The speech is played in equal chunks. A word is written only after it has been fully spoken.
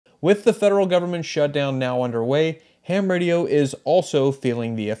With the federal government shutdown now underway, ham radio is also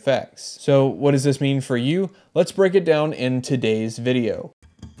feeling the effects. So what does this mean for you? Let's break it down in today's video.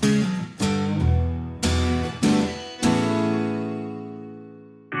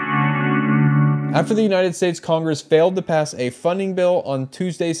 After the United States Congress failed to pass a funding bill on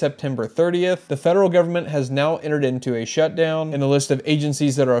Tuesday, September 30th, the federal government has now entered into a shutdown, and the list of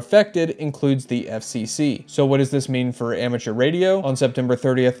agencies that are affected includes the FCC. So what does this mean for amateur radio? On September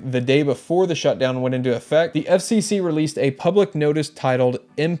 30th, the day before the shutdown went into effect, the FCC released a public notice titled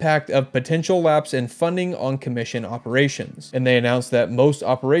Impact of Potential Lapse in Funding on Commission Operations, and they announced that most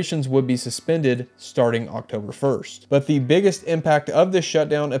operations would be suspended starting October 1st. But the biggest impact of this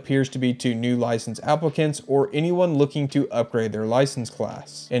shutdown appears to be to new license applicants or anyone looking to upgrade their license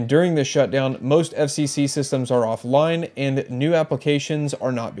class. And during this shutdown, most FCC systems are offline and new applications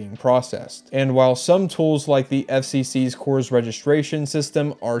are not being processed. And while some tools like the FCC's CORES registration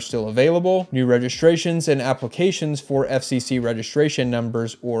system are still available, new registrations and applications for FCC registration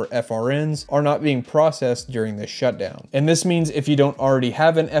numbers or FRNs are not being processed during this shutdown. And this means if you don't already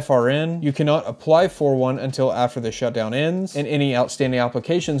have an FRN, you cannot apply for one until after the shutdown ends, and any outstanding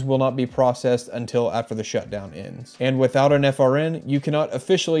applications will not be processed until after the shutdown ends. And without an FRN, you cannot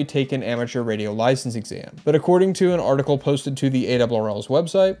officially take an amateur radio license exam. But according to an article posted to the ARRL's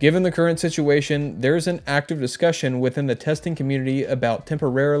website, given the current situation, there is an active discussion within the testing community about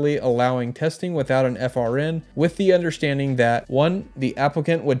temporarily allowing testing without an FRN, with the understanding that 1. The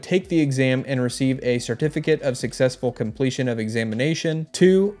applicant would take the exam and receive a certificate of successful completion of examination.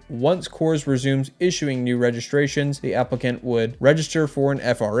 2. Once CORES resumes issuing new registrations, the applicant would register for an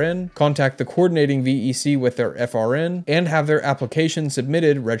FRN, contact the coordinating VEC with their FRN, and have their application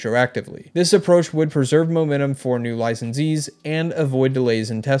submitted retroactively. This approach would preserve momentum for new licensees and avoid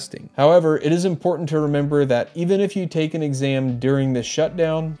delays in testing. However, it is important to remember that even if you take an exam during this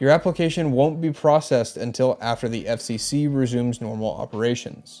shutdown, your application won't be processed until after the FCC resumes normal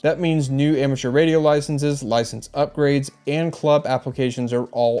operations. That means new amateur radio licenses, license upgrades, and club applications are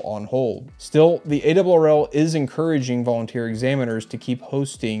all on hold. Still, the ARRL is encouraging volunteer examiners to keep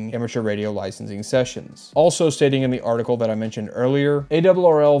hosting amateur radio licensing sessions. Also stating in the article that I mentioned earlier,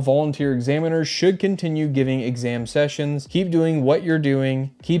 ARRL volunteer examiners should continue giving exam sessions, keep doing what you're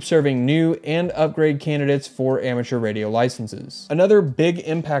doing, keep serving new and upgrade candidates for amateur radio licenses. Another big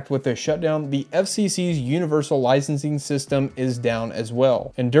impact with this shutdown, the FCC's universal licensing system is down as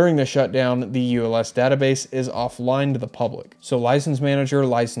well. And during the shutdown, the ULS database is offline to the public. So license manager,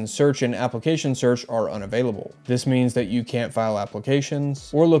 license search, and application search are unavailable. This means that you can't file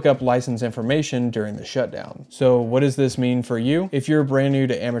applications or look up license information during the shutdown. So what does this mean for you? If you're brand new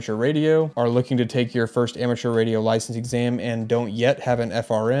to amateur radio, are looking to take your first amateur radio license exam and don't yet have an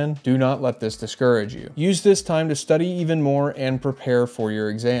FRN, do not let this discourage you. Use this time to study even more and prepare for your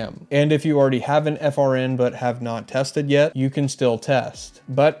exam. And if you already have an FRN but have not tested yet, you can still test.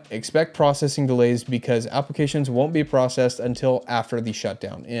 But expect processing delays because applications won't be processed until after the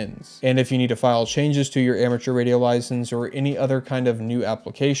shutdown ends. And if you need to file changes to your amateur radio license or any other kind of new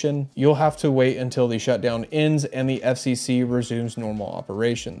application, you'll have to wait until the shutdown ends and the FCC resumes normal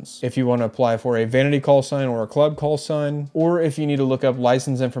operations. If you want to apply for a Vanity call sign or a club call sign, or if you need to look up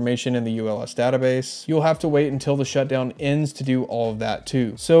license information in the ULS database, you'll have to wait until the shutdown ends to do all of that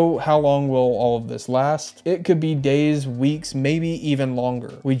too. So how long will all of this last? It could be days, weeks, maybe even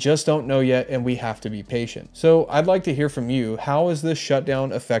longer. We just don't know yet, and we have to be patient. So I'd like to hear from you. How is this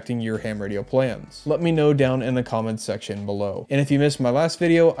shutdown affecting your ham radio plans? Let me know down in the comments section below. And if you missed my last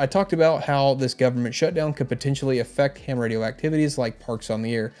video, I talked about how this government shutdown could potentially affect ham radio activities like parks on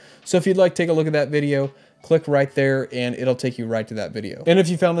the air. So if you'd like to take a look at that video, click right there and it'll take you right to that video. And if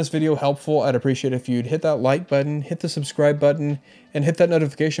you found this video helpful, I'd appreciate if you'd hit that like button, hit the subscribe button, and hit that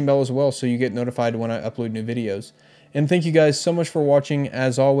notification bell as well so you get notified when I upload new videos. And thank you guys so much for watching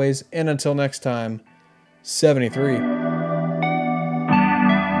as always, and until next time, 73.